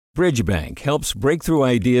Bridgebank helps breakthrough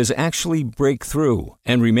ideas actually break through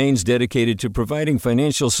and remains dedicated to providing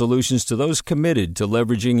financial solutions to those committed to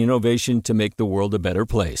leveraging innovation to make the world a better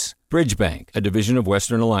place. Bridgebank, a division of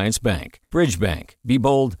Western Alliance Bank. Bridgebank. Be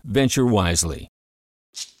bold, venture wisely.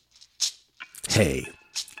 Hey,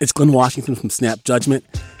 it's Glenn Washington from Snap Judgment.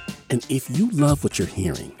 And if you love what you're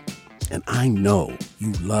hearing, and I know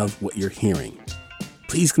you love what you're hearing,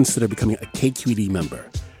 please consider becoming a KQED member.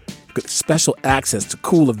 Get special access to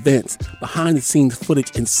cool events, behind-the-scenes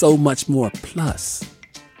footage, and so much more. Plus,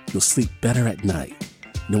 you'll sleep better at night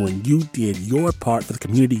knowing you did your part for the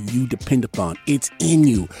community you depend upon. It's in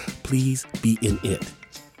you. Please be in it.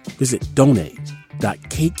 Visit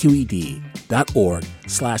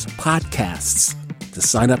donate.kqed.org/podcasts to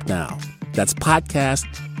sign up now. That's podcast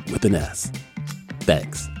with an S.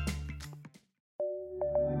 Thanks.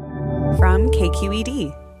 From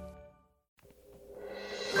KQED.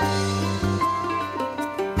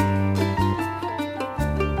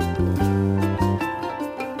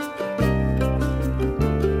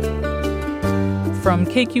 From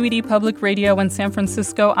KQED Public Radio in San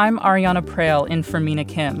Francisco, I'm Ariana Prael in for Mina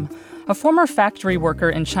Kim. A former factory worker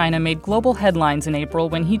in China made global headlines in April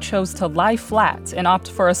when he chose to lie flat and opt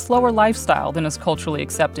for a slower lifestyle than is culturally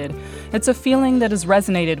accepted. It's a feeling that has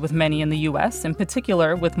resonated with many in the U.S., in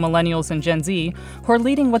particular with Millennials and Gen Z, who are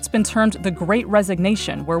leading what's been termed the Great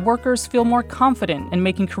Resignation, where workers feel more confident in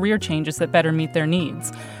making career changes that better meet their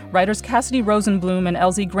needs. Writers Cassady Rosenblum and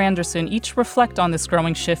Granderson each reflect on this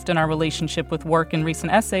growing shift in our relationship with work in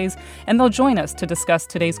recent essays, and they'll join us to discuss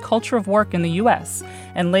today's culture of work in the U.S.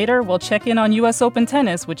 And later, we'll check in on U.S. Open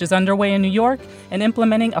tennis, which is underway in New York, and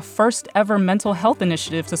implementing a first-ever mental health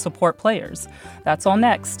initiative to support players. That's all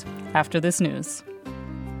next, after this news.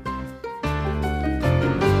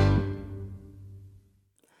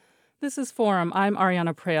 This is Forum. I'm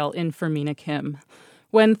Ariana Prael in for Mina Kim.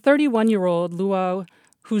 When 31-year-old Luo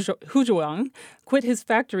Huazhong quit his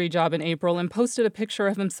factory job in April and posted a picture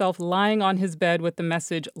of himself lying on his bed with the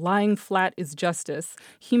message, "Lying flat is justice,"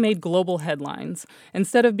 he made global headlines.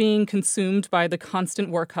 Instead of being consumed by the constant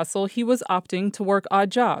work hustle, he was opting to work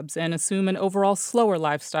odd jobs and assume an overall slower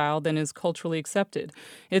lifestyle than is culturally accepted.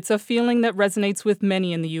 It's a feeling that resonates with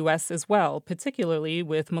many in the U.S. as well, particularly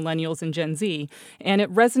with Millennials and Gen Z. And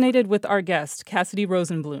it resonated with our guest, Cassady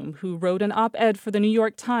Rosenblum, who wrote an op-ed for the New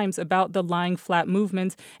York Times about the lying flat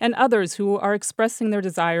movement, and others who are expressing their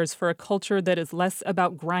desires for a culture that is less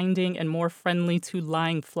about grinding and more friendly to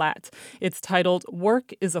lying flat. It's titled,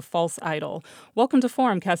 "Work is a False Idol." Welcome to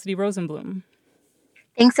Forum, Cassady Rosenblum.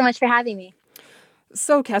 Thanks so much for having me.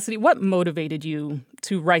 So, Cassady, what motivated you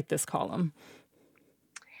to write this column?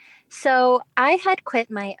 So I had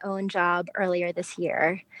quit my own job earlier this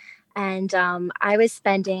year, and I was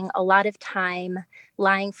spending a lot of time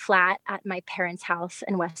lying flat at my parents' house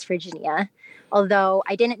in West Virginia, although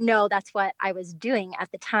I didn't know that's what I was doing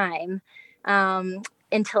at the time,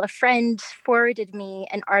 until a friend forwarded me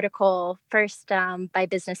an article, first by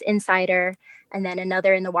Business Insider and then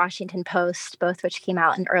another in the Washington Post, both which came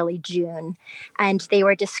out in early June. And they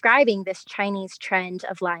were describing this Chinese trend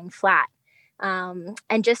of lying flat.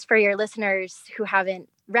 And just for your listeners who haven't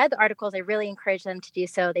read the articles, I really encourage them to do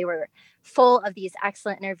so. They were full of these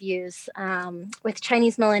excellent interviews with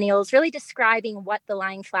Chinese millennials, really describing what the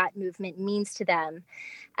lying flat movement means to them.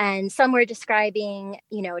 And some were describing,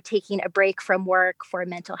 taking a break from work for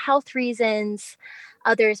mental health reasons.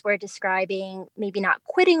 Others were describing maybe not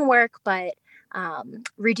quitting work, but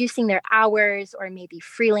reducing their hours or maybe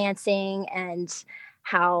freelancing, and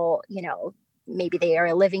how, maybe they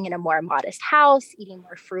are living in a more modest house, eating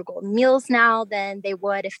more frugal meals now than they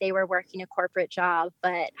would if they were working a corporate job,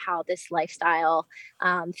 but how this lifestyle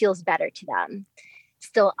feels better to them.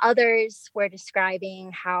 Still others were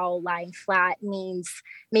describing how lying flat means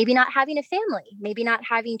maybe not having a family, maybe not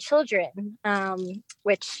having children,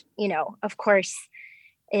 which, of course,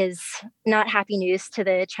 is not happy news to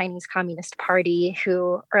the Chinese Communist Party,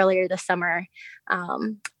 who earlier this summer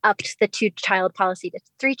upped the 2-child policy to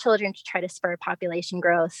 3 children to try to spur population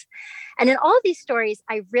growth. And in all of these stories,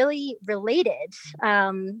 I really related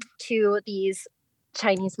to these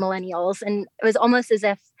Chinese millennials. And it was almost as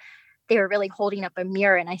if they were really holding up a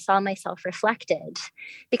mirror and I saw myself reflected.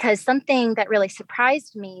 Because something that really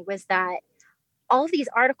surprised me was that all of these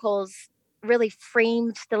articles really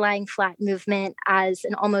framed the lying flat movement as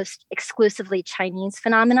an almost exclusively Chinese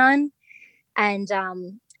phenomenon. And,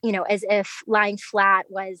 as if lying flat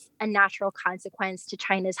was a natural consequence to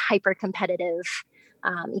China's hyper-competitive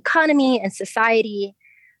economy and society.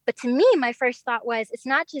 But to me, my first thought was, it's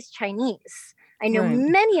not just Chinese. I know Right.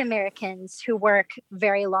 many Americans who work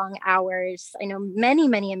very long hours. I know many,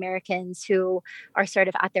 many Americans who are sort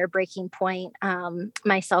of at their breaking point,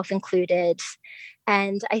 myself included.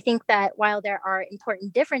 And I think that while there are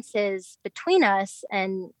important differences between us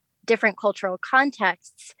and different cultural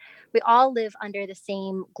contexts, we all live under the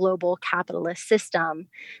same global capitalist system.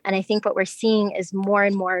 And I think what we're seeing is more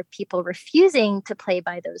and more people refusing to play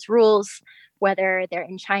by those rules, whether they're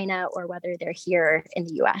in China or whether they're here in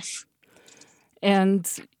the US. And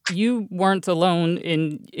you weren't alone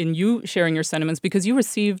in you sharing your sentiments, because you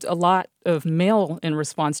received a lot of mail in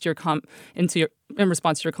response to in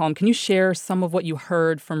response to your column. Can you share some of what you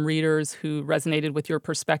heard from readers who resonated with your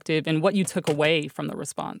perspective and what you took away from the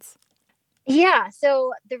response? Yeah,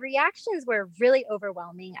 so the reactions were really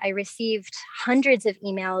overwhelming. I received hundreds of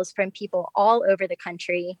emails from people all over the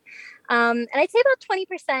country. And I'd say about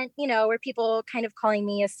 20%, were people kind of calling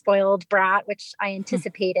me a spoiled brat, which I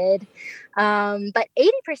anticipated. But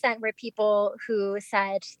 80% were people who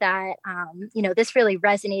said that, this really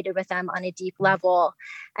resonated with them on a deep level.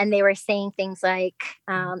 And they were saying things like,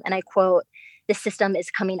 and I quote, "The system is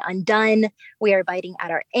coming undone. We are biting at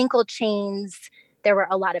our ankle chains." There were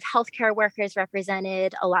a lot of healthcare workers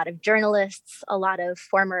represented, a lot of journalists, a lot of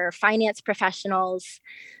former finance professionals.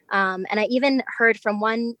 And I even heard from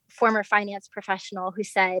one former finance professional who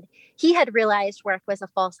said he had realized work was a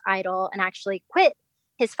false idol and actually quit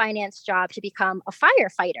his finance job to become a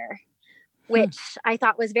firefighter, which I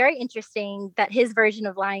thought was very interesting, that his version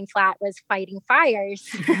of lying flat was fighting fires,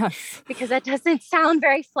 Yes. because that doesn't sound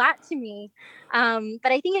very flat to me.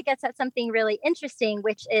 But I think it gets at something really interesting,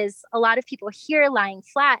 which is a lot of people hear lying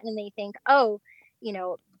flat and they think, oh,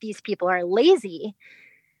 these people are lazy.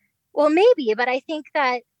 Well, maybe, but I think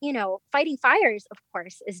that, fighting fires, of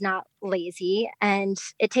course, is not lazy. And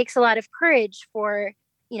it takes a lot of courage for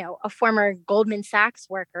a former Goldman Sachs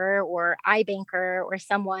worker or iBanker or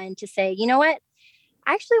someone to say, you know what,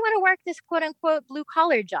 I actually want to work this quote unquote blue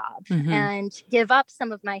collar job and give up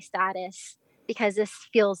some of my status because this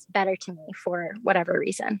feels better to me for whatever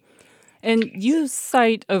reason. And you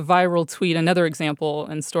cite a viral tweet, another example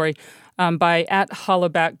and story, by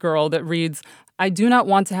 @HollabackGirl that reads, "I do not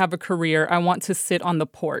want to have a career. I want to sit on the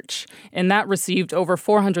porch." And that received over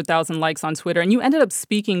 400,000 likes on Twitter. And you ended up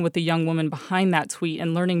speaking with the young woman behind that tweet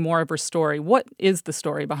and learning more of her story. What is the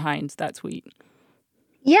story behind that tweet?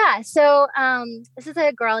 Yeah, so this is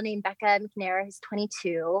a girl named Becca McNair who's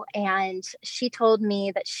 22, and she told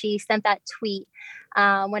me that she sent that tweet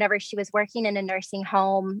whenever she was working in a nursing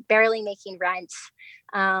home, barely making rent,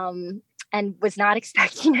 and was not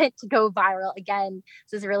expecting it to go viral. Again,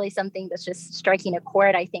 this is really something that's just striking a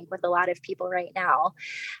chord, I think, with a lot of people right now.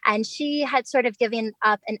 And she had sort of given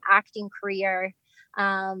up an acting career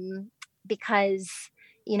because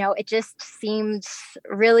it just seemed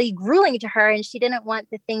really grueling to her. And she didn't want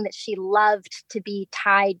the thing that she loved to be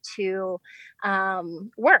tied to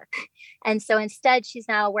work. And so instead, she's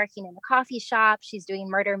now working in a coffee shop. She's doing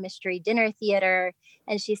murder mystery dinner theater.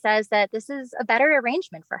 And she says that this is a better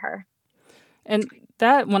arrangement for her. And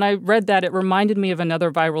that, when I read that, it reminded me of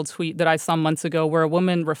another viral tweet that I saw months ago where a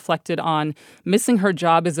woman reflected on missing her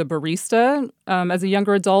job as a barista as a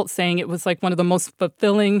younger adult, saying it was like one of the most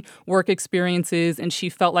fulfilling work experiences, and she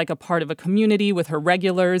felt like a part of a community with her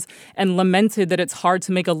regulars, and lamented that it's hard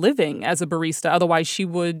to make a living as a barista. Otherwise, she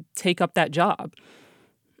would take up that job.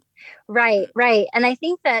 Right. And I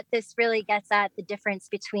think that this really gets at the difference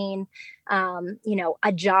between,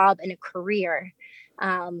 a job and a career.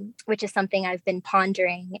 Which is something I've been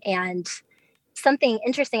pondering. And something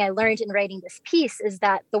interesting I learned in writing this piece is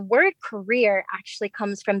that the word career actually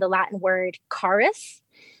comes from the Latin word carus,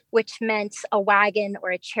 which meant a wagon or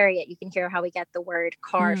a chariot. You can hear how we get the word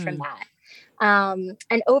car from that.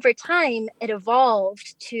 And over time, it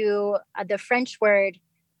evolved to the French word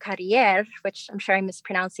carrière, which I'm sure I'm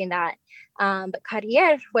mispronouncing that. But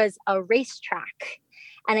carrière was a racetrack.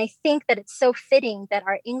 And I think that it's so fitting that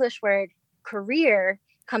our English word career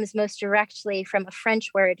comes most directly from a French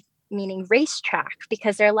word meaning racetrack,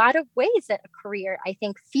 because there are a lot of ways that a career, I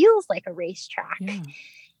think, feels like a racetrack.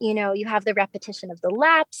 Yeah. You have the repetition of the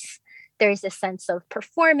laps. There's a sense of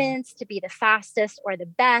performance to be the fastest or the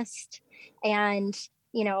best. And,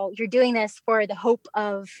 you're doing this for the hope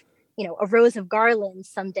of, a rose of garlands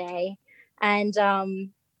someday. And,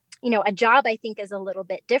 a job, I think, is a little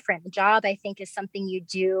bit different. A job, I think, is something you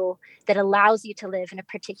do that allows you to live in a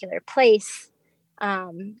particular place.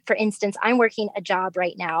 For instance, I'm working a job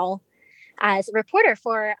right now as a reporter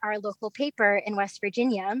for our local paper in West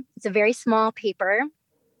Virginia. It's a very small paper.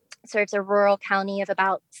 It serves a rural county of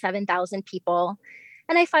about 7,000 people.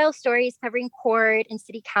 And I file stories covering court and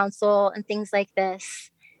city council and things like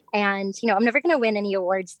this. And, I'm never going to win any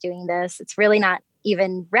awards doing this. It's really not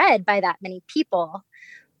even read by that many people,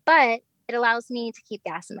 but it allows me to keep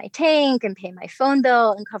gas in my tank and pay my phone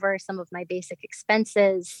bill and cover some of my basic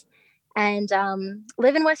expenses, and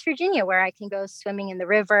live in West Virginia, where I can go swimming in the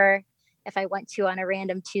river if I want to on a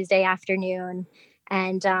random Tuesday afternoon.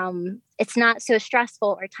 And it's not so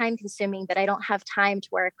stressful or time consuming that I don't have time to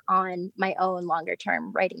work on my own longer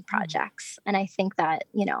term writing projects. And I think that,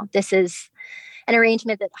 this is an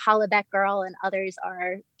arrangement that Hollaback Girl and others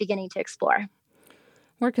are beginning to explore.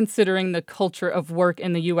 We're considering the culture of work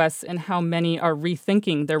in the U.S. and how many are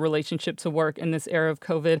rethinking their relationship to work in this era of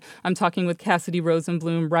COVID. I'm talking with Cassady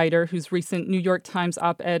Rosenblum, writer whose recent New York Times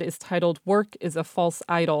op-ed is titled "Work is a False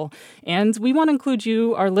Idol." And we want to include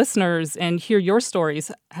you, our listeners, and hear your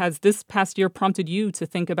stories. Has this past year prompted you to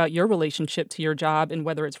think about your relationship to your job and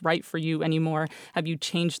whether it's right for you anymore? Have you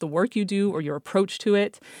changed the work you do or your approach to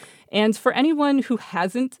it? And for anyone who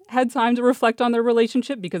hasn't had time to reflect on their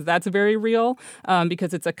relationship, because that's very real,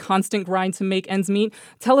 because it's a constant grind to make ends meet,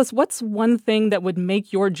 tell us what's one thing that would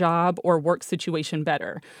make your job or work situation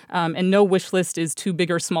better. And no wish list is too big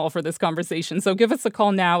or small for this conversation. So give us a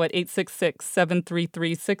call now at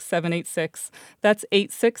 866-733-6786. That's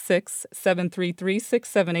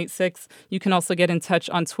 866-733-6786. You can also get in touch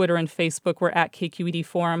on Twitter and Facebook. We're at KQED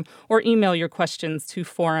Forum, or email your questions to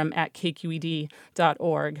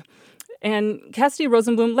forum@kqed.org. And Cassady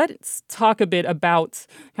Rosenblum, let's talk a bit about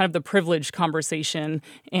kind of the privilege conversation.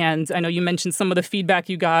 And I know you mentioned some of the feedback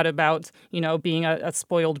you got about, being a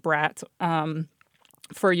spoiled brat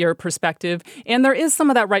for your perspective. And there is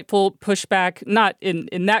some of that rightful pushback, not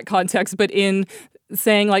in that context, but in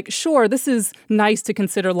saying like, sure, this is nice to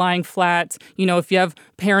consider lying flat, if you have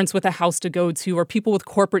parents with a house to go to or people with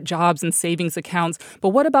corporate jobs and savings accounts.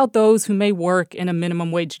 But what about those who may work in a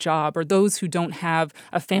minimum wage job or those who don't have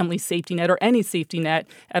a family safety net or any safety net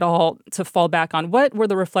at all to fall back on? What were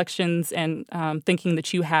the reflections and thinking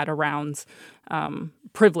that you had around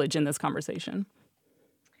privilege in this conversation?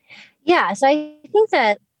 Yeah, so I think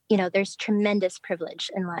that, there's tremendous privilege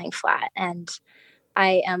in lying flat. And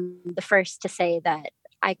I am the first to say that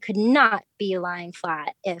I could not be lying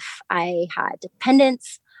flat if I had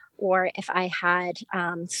dependents or if I had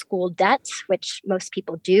school debt, which most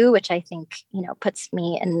people do, which I think, puts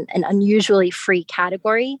me in an unusually free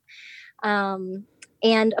category. And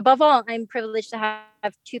above all, I'm privileged to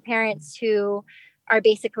have two parents who are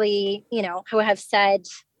basically, who have said,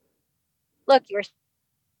 look, you're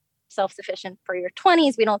self-sufficient for your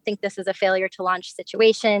 20s. We don't think this is a failure to launch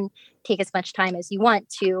situation. Take as much time as you want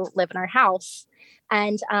to live in our house.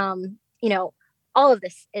 And, all of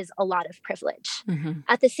this is a lot of privilege. Mm-hmm.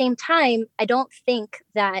 At the same time, I don't think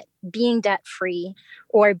that being debt-free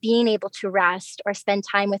or being able to rest or spend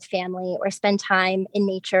time with family or spend time in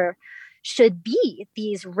nature should be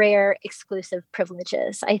these rare, exclusive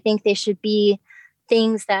privileges. I think they should be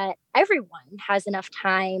things that everyone has enough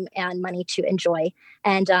time and money to enjoy.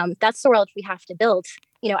 And that's the world we have to build.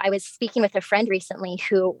 I was speaking with a friend recently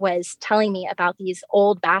who was telling me about these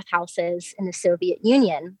old bathhouses in the Soviet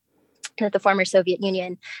Union that the former Soviet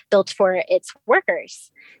Union built for its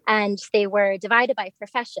workers. And they were divided by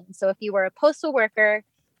profession. So if you were a postal worker,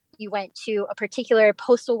 you went to a particular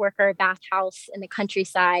postal worker bathhouse in the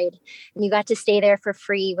countryside, and you got to stay there for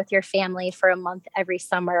free with your family for a month every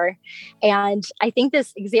summer. And I think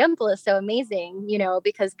this example is so amazing,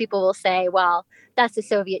 because people will say, well, that's the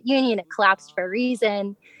Soviet Union. It collapsed for a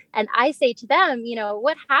reason. And I say to them,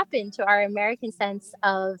 what happened to our American sense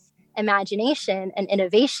of imagination and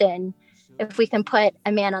innovation? If we can put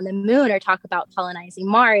a man on the moon or talk about colonizing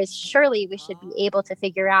Mars, surely we should be able to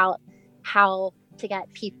figure out how to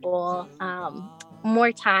get people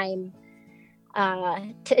more time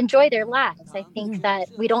to enjoy their lives. I think that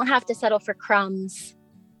we don't have to settle for crumbs.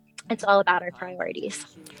 It's all about our priorities.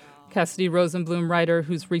 Cassady Rosenblum, writer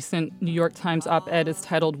whose recent New York Times op-ed is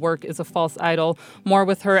titled "Work is a False Idol." More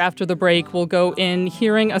with her after the break. We'll go in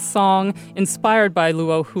hearing a song inspired by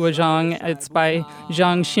Luo Huazhong. It's by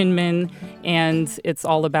Zhang Xinmin, and it's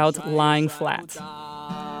all about lying flat.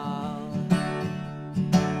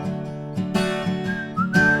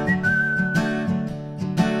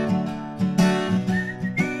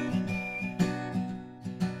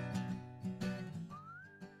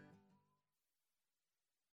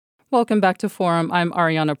 Welcome back to Forum. I'm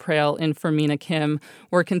Ariana Prael in for Mina Kim.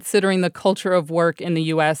 We're considering the culture of work in the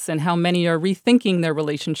U.S. and how many are rethinking their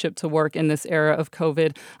relationship to work in this era of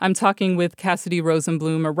COVID. I'm talking with Cassady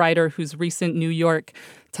Rosenblum, a writer whose recent New York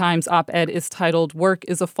Times op-ed is titled "Work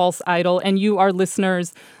is a False Idol." And you, our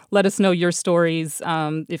listeners, let us know your stories.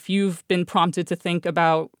 If you've been prompted to think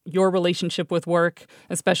about your relationship with work,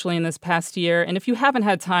 especially in this past year, and if you haven't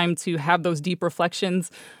had time to have those deep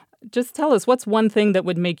reflections, just tell us, what's one thing that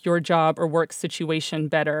would make your job or work situation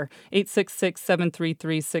better?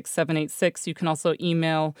 866-733-6786. You can also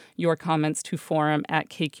email your comments to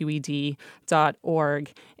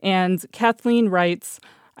forum@kqed.org. And Kathleen writes,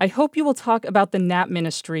 I hope you will talk about the NAP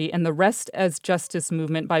ministry and the Rest as Justice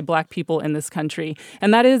movement by Black people in this country.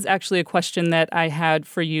 And that is actually a question that I had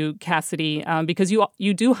for you, Cassady, because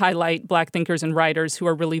you do highlight Black thinkers and writers who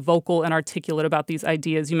are really vocal and articulate about these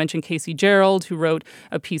ideas. You mentioned Casey Gerald, who wrote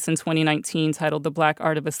a piece in 2019 titled The Black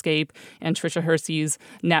Art of Escape, and Tricia Hersey's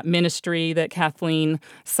NAP ministry that Kathleen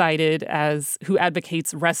cited as who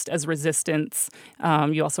advocates rest as resistance.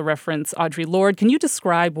 You also reference Audre Lorde. Can you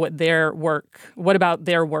describe what about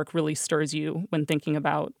their work really stirs you when thinking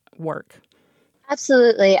about work?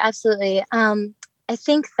 Absolutely. I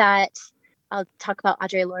think that I'll talk about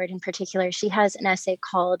Audre Lorde in particular. She has an essay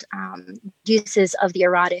called Uses of the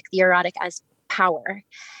Erotic as Power.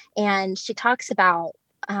 And she talks about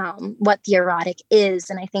what the erotic is.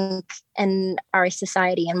 And I think in our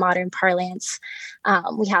society, in modern parlance,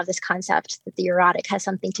 we have this concept that the erotic has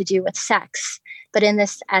something to do with sex. But in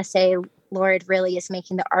this essay, Lorde really is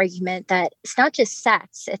making the argument that it's not just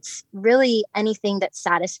sex, it's really anything that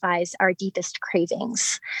satisfies our deepest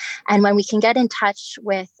cravings. And when we can get in touch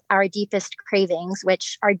with our deepest cravings,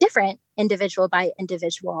 which are different individual by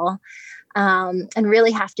individual, and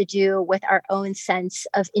really have to do with our own sense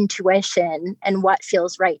of intuition and what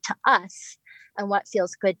feels right to us and what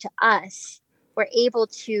feels good to us, we're able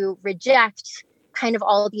to reject kind of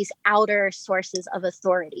all of these outer sources of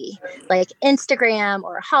authority, like Instagram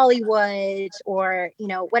or Hollywood or,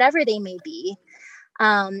 whatever they may be.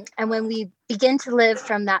 And when we begin to live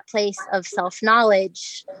from that place of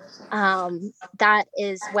self-knowledge, that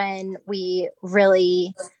is when we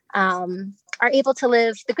really are able to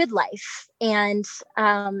live the good life. And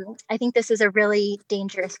I think this is a really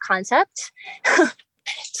dangerous concept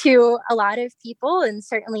to a lot of people, and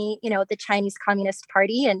certainly, the Chinese Communist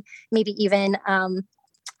Party, and maybe even,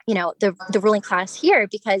 the ruling class here,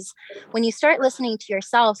 because when you start listening to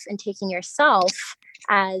yourself and taking yourself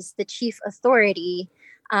as the chief authority,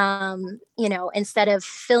 instead of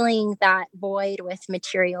filling that void with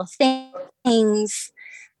material things,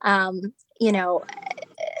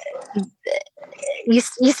 you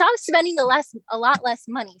stop spending a lot less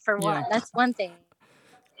money for one. Yeah. That's one thing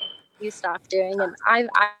you stop doing. And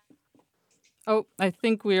I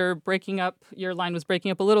think we're breaking up. Your line was breaking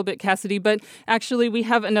up a little bit, Cassady, but actually we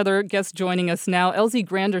have another guest joining us now. Elsie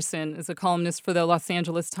Granderson is a columnist for the Los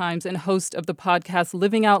Angeles Times and host of the podcast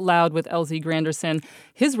Living Out Loud with Elsie Granderson.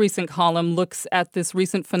 His recent column looks at this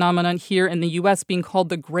recent phenomenon here in the U.S. being called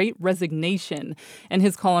the Great Resignation. And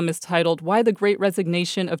his column is titled Why the Great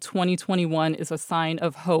Resignation of 2021 is a Sign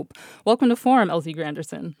of Hope. Welcome to Forum, Elsie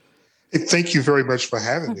Granderson. Thank you very much for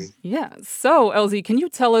having me. Yeah. So, Elsie, can you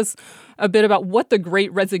tell us a bit about what the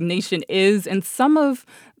Great Resignation is and some of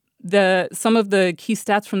the key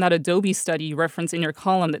stats from that Adobe study you reference in your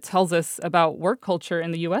column that tells us about work culture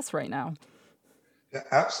in the U.S. right now? Yeah,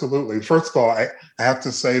 absolutely. First of all, I have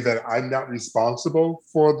to say that I'm not responsible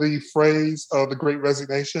for the phrase the Great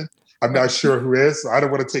Resignation. I'm not sure who is, so I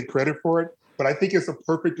don't want to take credit for it. But I think it's a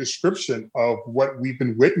perfect description of what we've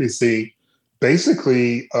been witnessing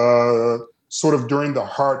basically sort of during the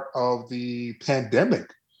heart of the pandemic,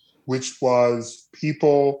 which was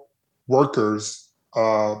workers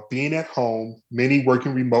being at home, many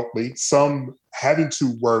working remotely, some having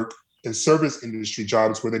to work in service industry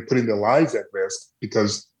jobs where they're putting their lives at risk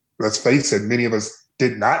because, let's face it, many of us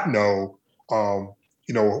did not know,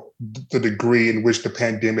 the degree in which the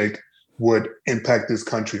pandemic would impact this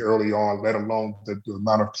country early on, let alone the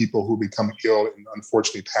amount of people who become ill and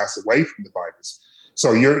unfortunately pass away from the virus.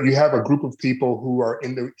 So you have a group of people who are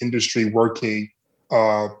in the industry working,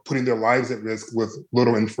 putting their lives at risk with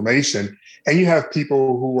little information. And you have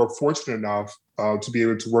people who are fortunate enough to be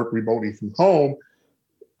able to work remotely from home.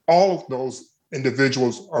 All of those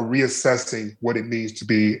individuals are reassessing what it means to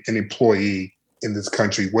be an employee in this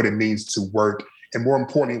country, what it means to work, and more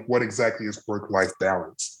importantly, what exactly is work-life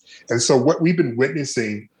balance. And so what we've been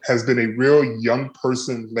witnessing has been a real young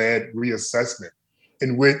person-led reassessment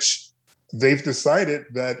in which they've decided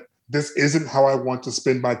that this isn't how I want to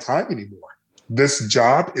spend my time anymore. This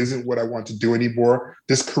job isn't what I want to do anymore.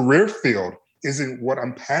 This career field isn't what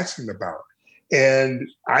I'm passionate about. And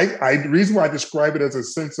the reason why I describe it as a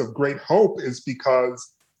sense of great hope is because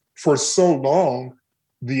for so long,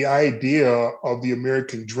 the idea of the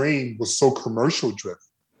American dream was so commercial driven.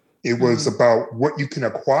 It was about what you can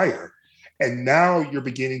acquire. And now you're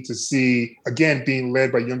beginning to see, again, being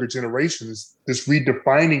led by younger generations, this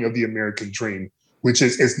redefining of the American dream, which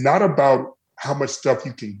is it's not about how much stuff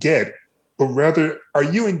you can get, but rather, are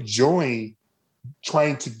you enjoying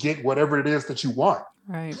trying to get whatever it is that you want?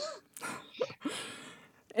 Right.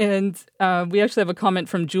 And we actually have a comment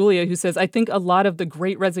from Julia who says, I think a lot of the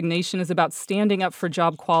Great Resignation is about standing up for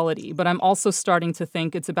job quality, but I'm also starting to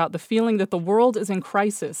think it's about the feeling that the world is in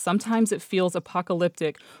crisis. Sometimes it feels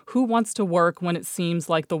apocalyptic. Who wants to work when it seems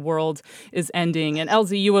like the world is ending? And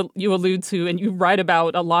Elsie, you allude to, and you write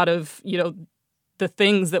about a lot of, the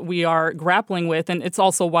things that we are grappling with. And it's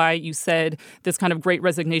also why you said this kind of Great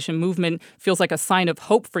Resignation movement feels like a sign of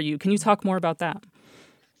hope for you. Can you talk more about that?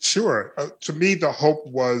 Sure. To me, the hope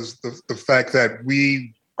was the fact that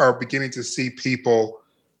we are beginning to see people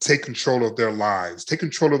take control of their lives, take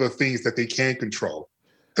control of the things that they can control.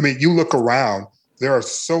 I mean, you look around, there are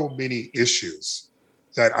so many issues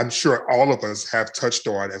that I'm sure all of us have touched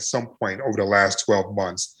on at some point over the last 12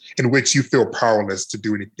 months in which you feel powerless to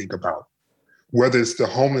do anything about. Whether it's the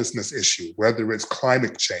homelessness issue, whether it's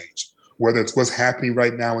climate change, whether it's what's happening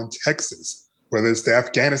right now in Texas, whether it's the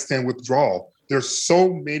Afghanistan withdrawal. There's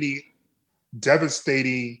so many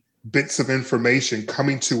devastating bits of information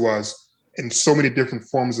coming to us in so many different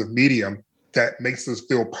forms of medium that makes us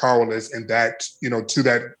feel powerless. And that, to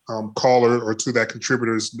that caller or to that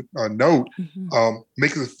contributor's note,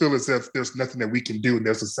 makes us feel as if there's nothing that we can do and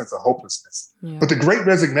there's a sense of hopelessness. Yeah. But the Great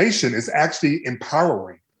Resignation is actually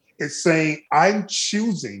empowering. It's saying, I'm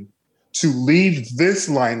choosing to leave this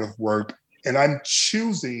line of work and I'm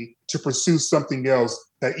choosing to pursue something else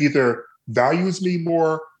that either values me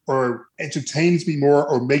more or entertains me more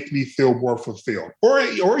or make me feel more fulfilled, or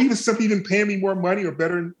even simply even paying me more money or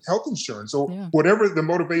better health insurance or whatever the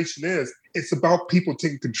motivation is. It's about people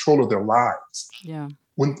taking control of their lives. Yeah.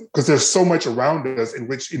 Because there's so much around us in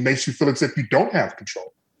which it makes you feel as if you don't have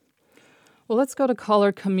control. Well, let's go to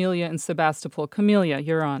caller Camelia in Sebastopol. Camelia,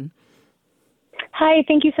 you're on. Hi,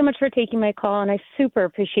 thank you so much for taking my call, and I super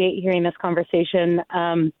appreciate hearing this conversation.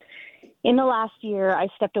 In the last year, I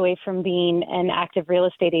stepped away from being an active real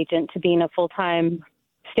estate agent to being a full-time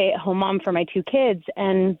stay-at-home mom for my two kids.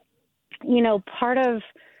 And, part of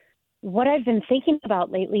what I've been thinking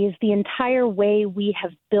about lately is the entire way we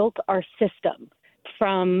have built our system,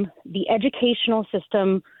 from the educational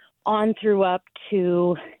system on through up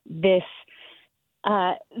to this,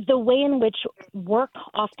 the way in which work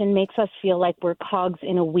often makes us feel like we're cogs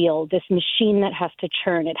in a wheel, this machine that has to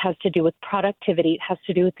churn. It has to do with productivity. It has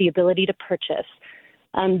to do with the ability to purchase,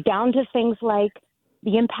 down to things like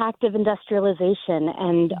the impact of industrialization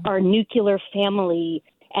and our nuclear family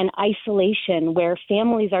and isolation, where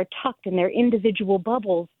families are tucked in their individual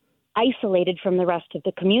bubbles, isolated from the rest of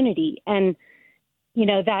the community. And,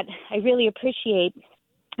 that I really appreciate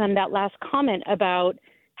that last comment about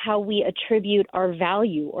how we attribute our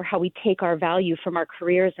value or how we take our value from our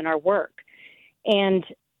careers and our work. And,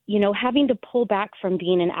 having to pull back from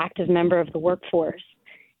being an active member of the workforce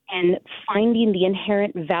and finding the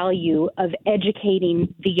inherent value of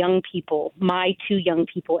educating the young people, my two young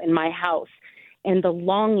people in my house, and the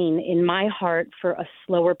longing in my heart for a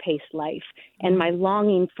slower paced life and my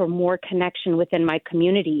longing for more connection within my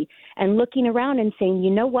community, and looking around and saying, you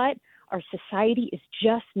know what, our society is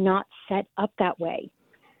just not set up that way.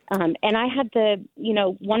 And I had the,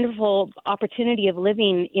 wonderful opportunity of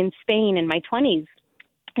living in Spain in my 20s.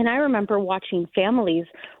 And I remember watching families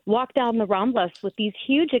walk down the Ramblas with these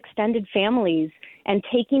huge extended families and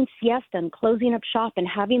taking siesta and closing up shop and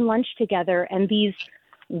having lunch together, and these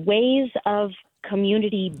ways of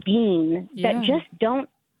community being that just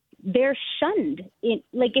they're shunned.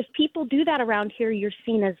 If people do that around here, you're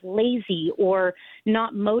seen as lazy or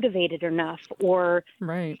not motivated enough, or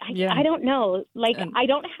right. I don't know. I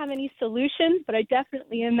don't have any solutions, but I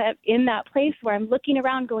definitely am in that place where I'm looking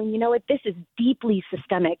around going, you know what, this is deeply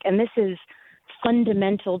systemic and this is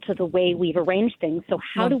fundamental to the way we've arranged things. So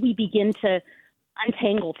how do we begin to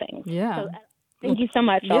untangle things? Yeah. So, thank you so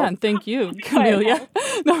much. Yeah, and thank you, Camelia.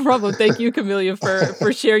 No problem. Thank you, Camelia,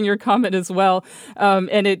 for sharing your comment as well.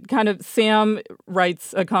 And it kind of, Sam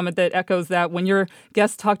writes a comment that echoes that. When your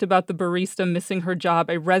guest talked about the barista missing her job,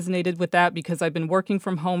 I resonated with that because I've been working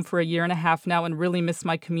from home for a year and a half now and really miss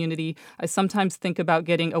my community. I sometimes think about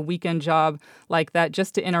getting a weekend job like that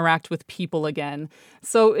just to interact with people again.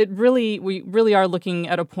 So we really are looking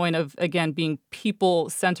at a point of, again, being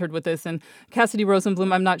people-centered with this. And Cassady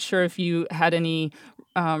Rosenblum, I'm not sure if you had any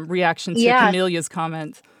reaction to Camelia's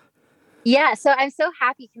comment. Yeah, so I'm so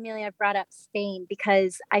happy Camelia brought up Spain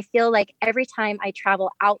because I feel like every time I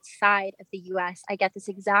travel outside of the US, I get this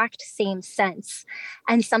exact same sense.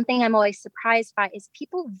 And something I'm always surprised by is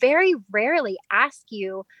people very rarely ask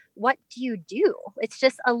you, what do you do? It's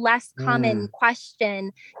just a less common Mm,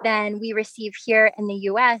 question than we receive here in the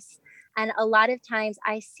US. And a lot of times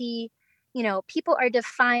I see, people are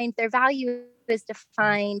defined, their value is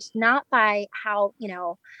defined not by how,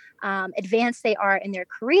 advanced they are in their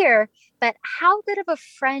career, but how good of a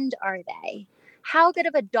friend are they? How good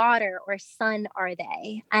of a daughter or son are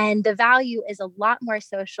they? And the value is a lot more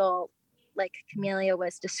social, like Camelia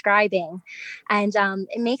was describing. And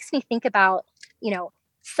it makes me think about,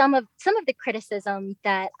 some of the criticism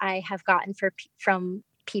that I have gotten from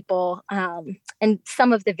people, and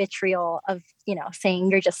some of the vitriol of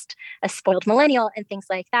saying you're just a spoiled millennial and things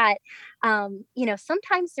like that.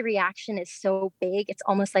 Sometimes the reaction is so big, it's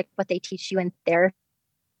almost like what they teach you in therapy.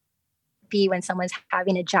 When someone's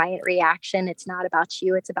having a giant reaction, it's not about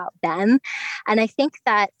you, it's about them. And I think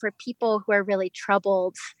that for people who are really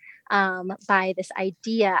troubled by this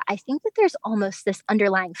idea, I think that there's almost this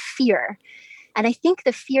underlying fear. And I think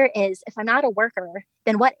the fear is, if I'm not a worker,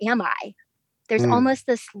 then what am I? There's mm. almost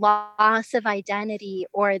this loss of identity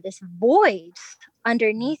or this void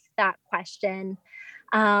underneath that question.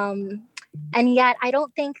 Um, and yet, I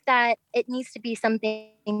don't think that it needs to be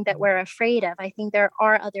something that we're afraid of. I think there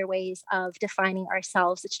are other ways of defining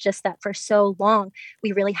ourselves. It's just that for so long,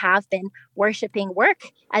 we really have been worshiping work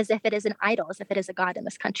as if it is an idol, as if it is a god in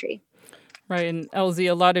this country. Right. And Elsie,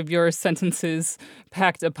 a lot of your sentences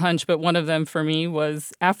packed a punch, but one of them for me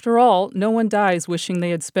was, after all, no one dies wishing they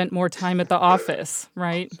had spent more time at the office,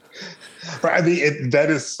 right? But I mean, that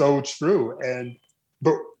is so true. I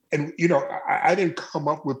didn't come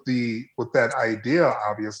up with that idea.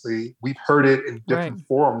 Obviously, we've heard it in Right. different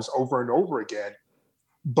forms over and over again.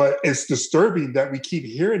 But it's disturbing that we keep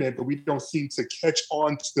hearing it, but we don't seem to catch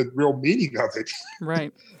on to the real meaning of it.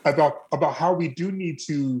 Right. about how we do need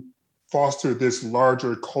to foster this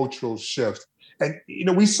larger cultural shift. And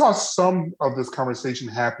we saw some of this conversation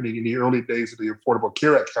happening in the early days of the Affordable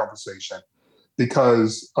Care Act conversation,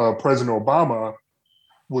 because President Obama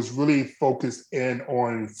was really focused in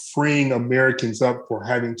on freeing Americans up for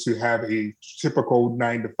having to have a typical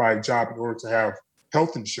 9-to-5 job in order to have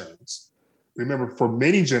health insurance. Remember, for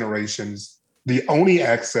many generations, the only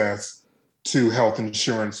access to health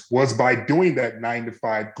insurance was by doing that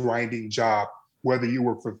 9-to-5 grinding job, whether you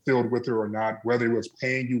were fulfilled with it or not, whether it was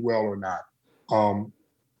paying you well or not.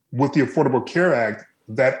 With the Affordable Care Act,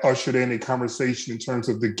 that ushered in a conversation in terms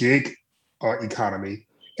of the gig economy.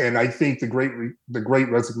 And I think the Great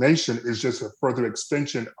Resignation is just a further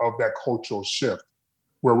extension of that cultural shift,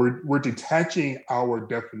 where we're detaching our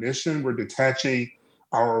definition, we're detaching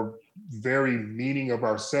our very meaning of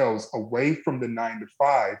ourselves away from the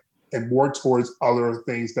 9-to-5 and more towards other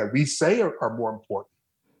things that we say are more important,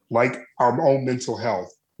 like our own mental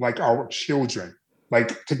health, like our children,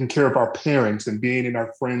 like taking care of our parents and being in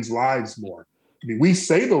our friends' lives more. I mean, we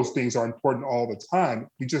say those things are important all the time.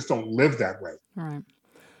 We just don't live that way. All right.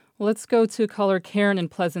 Let's go to caller Karen in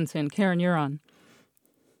Pleasanton. Karen, you're on.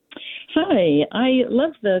 Hi, I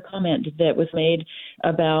love the comment that was made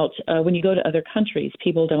about when you go to other countries,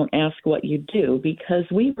 people don't ask what you do, because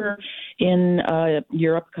we were in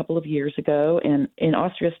Europe a couple of years ago, and in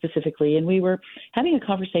Austria specifically, and we were having a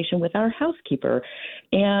conversation with our housekeeper,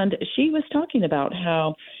 and she was talking about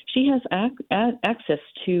how she has access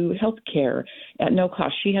to health care at no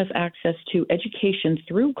cost. She has access to education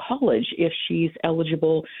through college if she's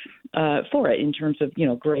eligible for it in terms of,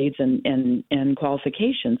 grades and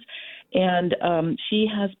qualifications. And she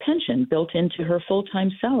has pension built into her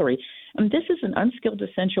full-time salary. This is an unskilled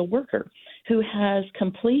essential worker who has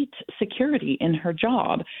complete security in her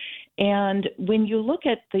job. And when you look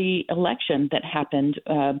at the election that happened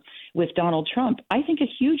with Donald Trump, I think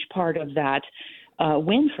a huge part of that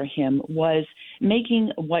win for him was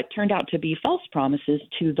making what turned out to be false promises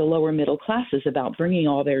to the lower middle classes about bringing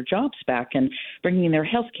all their jobs back and bringing their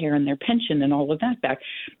health care and their pension and all of that back.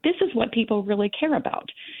 This is what people really care about.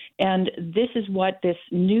 And this is what this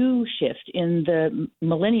new shift in the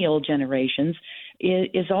millennial generations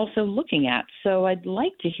is also looking at. So I'd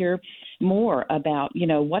like to hear more about,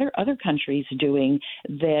 what are other countries doing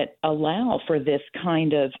that allow for this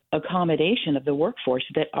kind of accommodation of the workforce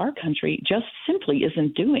that our country just simply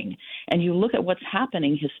isn't doing. And you look at what's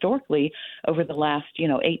happening historically over the last,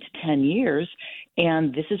 8 to 10 years,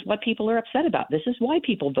 and this is what people are upset about. This is why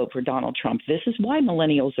people vote for Donald Trump. This is why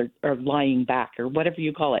millennials are lying back, or whatever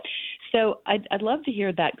you call it. So I'd love to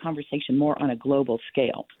hear that conversation more on a global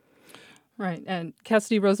scale. Right. And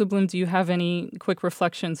Cassady Rosenblum, do you have any quick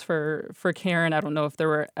reflections for Karen? I don't know if there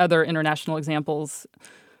were other international examples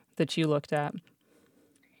that you looked at.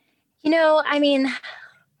 I mean,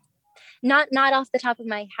 not off the top of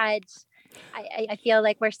my head. I feel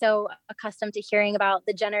like we're so accustomed to hearing about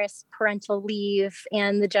the generous parental leave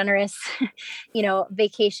and the generous,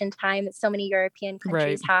 vacation time that so many European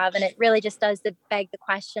countries have. And it really just does beg the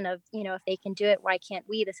question of, if they can do it, why can't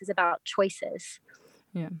we? This is about choices.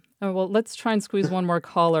 Yeah. Oh, well, let's try and squeeze one more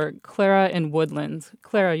caller. Clara in Woodlands.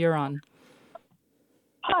 Clara, you're on.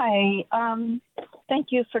 Hi. Thank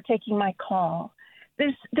you for taking my call.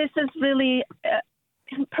 This is really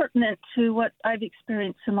pertinent to what I've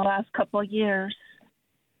experienced in the last couple of years.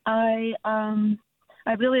 I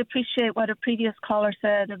really appreciate what a previous caller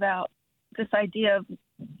said about this idea of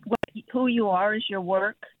who you are is your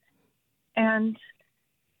work. And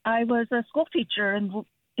I was a school teacher, and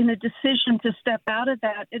in a decision to step out of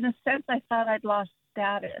that, in a sense, I thought I'd lost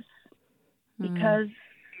status because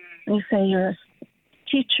when you say you're a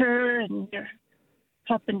teacher and you're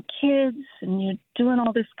helping kids and you're doing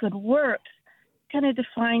all this good work, kind of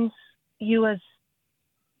defines you as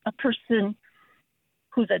a person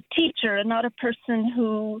who's a teacher and not a person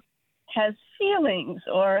who has feelings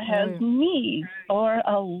or has needs or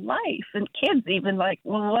a life. And kids even like,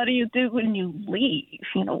 well, what do you do when you leave?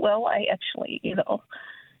 Well, I actually,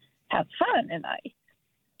 have fun and I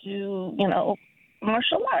do,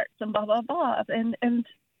 martial arts and blah, blah, blah. And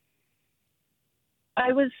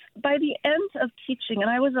I was, by the end of teaching, and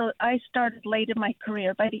I started late in my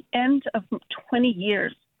career, by the end of 20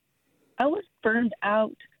 years, I was burned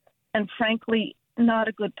out and frankly, not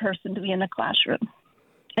a good person to be in a classroom.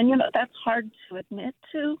 And, that's hard to admit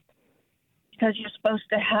to because you're supposed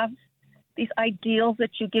to have these ideals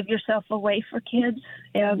that you give yourself away for kids.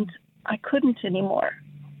 And I couldn't anymore.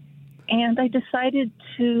 And I decided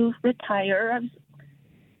to retire.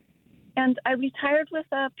 And I retired with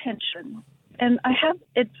a pension. And I have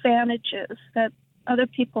advantages that other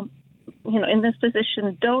people, in this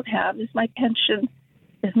position don't have. Is my pension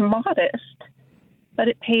is modest, but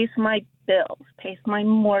it pays my bills, pays my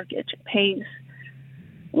mortgage, it pays,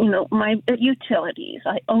 my utilities.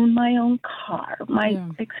 I own my own car. My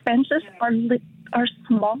expenses are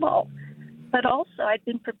small. But also, I'd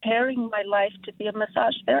been preparing my life to be a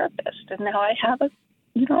massage therapist, and now I have a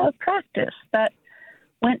practice that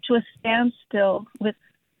went to a standstill with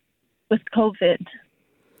COVID,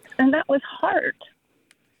 and that was hard.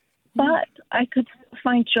 But I could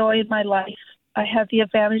find joy in my life. I have the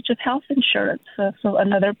advantage of health insurance. So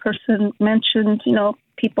another person mentioned,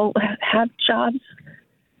 people have jobs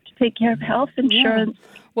to take care of health insurance. Yeah.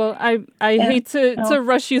 Well, I hate to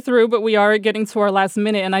rush you through, but we are getting to our last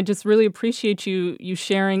minute, and I just really appreciate you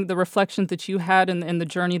sharing the reflections that you had and the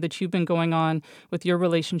journey that you've been going on with your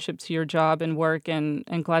relationship to your job and work, and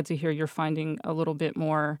glad to hear you're finding a little bit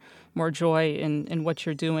more joy in what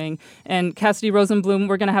you're doing. And Cassady Rosenblum,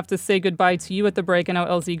 we're going to have to say goodbye to you at the break. I know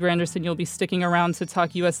LZ Granderson, you'll be sticking around to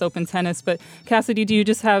talk U.S. Open tennis, but Cassady, do you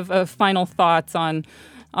just have final thoughts on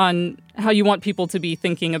how you want people to be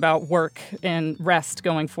thinking about work and rest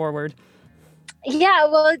going forward? Yeah,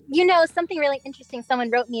 well, something really interesting. Someone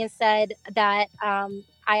wrote me and said that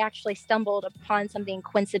I actually stumbled upon something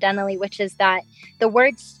coincidentally, which is that the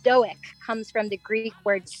word stoic comes from the Greek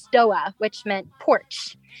word stoa, which meant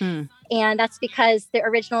porch. And that's because the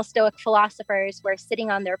original Stoic philosophers were sitting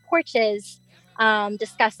on their porches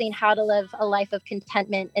discussing how to live a life of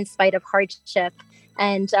contentment in spite of hardship.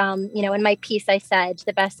 And, in my piece, I said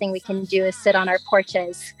the best thing we can do is sit on our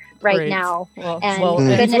porches right now. Well,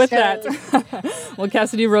 and with that, well,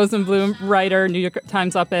 Cassady Rosenblum, writer, New York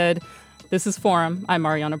Times op-ed. This is Forum. I'm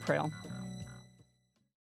Ariana Prale.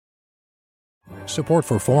 Support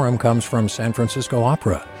for Forum comes from San Francisco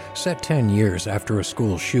Opera. Set 10 years after a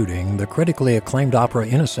school shooting, the critically acclaimed opera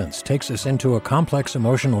Innocence takes us into a complex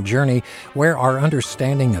emotional journey where our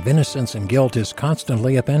understanding of innocence and guilt is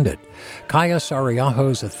constantly upended. Kaya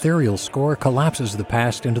Sariaho's ethereal score collapses the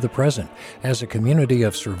past into the present as a community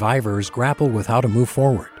of survivors grapple with how to move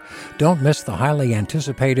forward. Don't miss the highly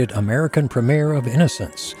anticipated American premiere of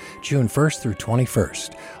Innocence, June 1st through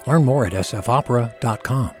 21st. Learn more at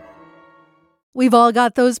sfopera.com. We've all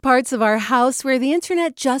got those parts of our house where the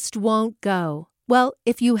internet just won't go. Well,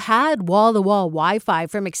 if you had wall-to-wall Wi-Fi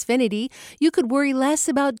from Xfinity, you could worry less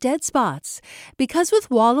about dead spots. Because with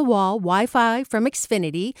wall-to-wall Wi-Fi from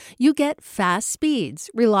Xfinity, you get fast speeds,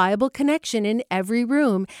 reliable connection in every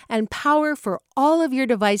room, and power for all of your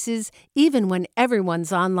devices, even when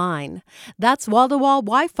everyone's online. That's wall-to-wall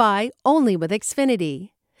Wi-Fi only with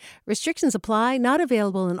Xfinity. Restrictions apply, not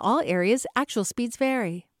available in all areas. Actual speeds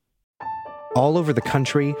vary. all over the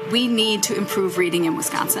country. We need to improve reading in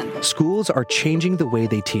Wisconsin. Schools are changing the way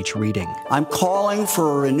they teach reading. I'm calling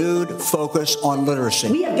for a renewed focus on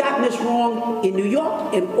literacy. We have gotten this wrong in New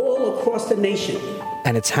York and all across the nation.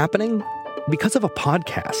 And it's happening because of a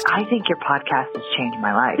podcast. I think your podcast has changed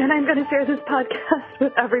my life. And I'm going to share this podcast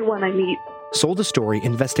with everyone I meet. Sold a Story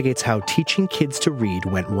investigates how teaching kids to read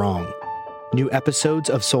went wrong. New episodes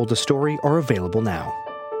of Sold a Story are available now.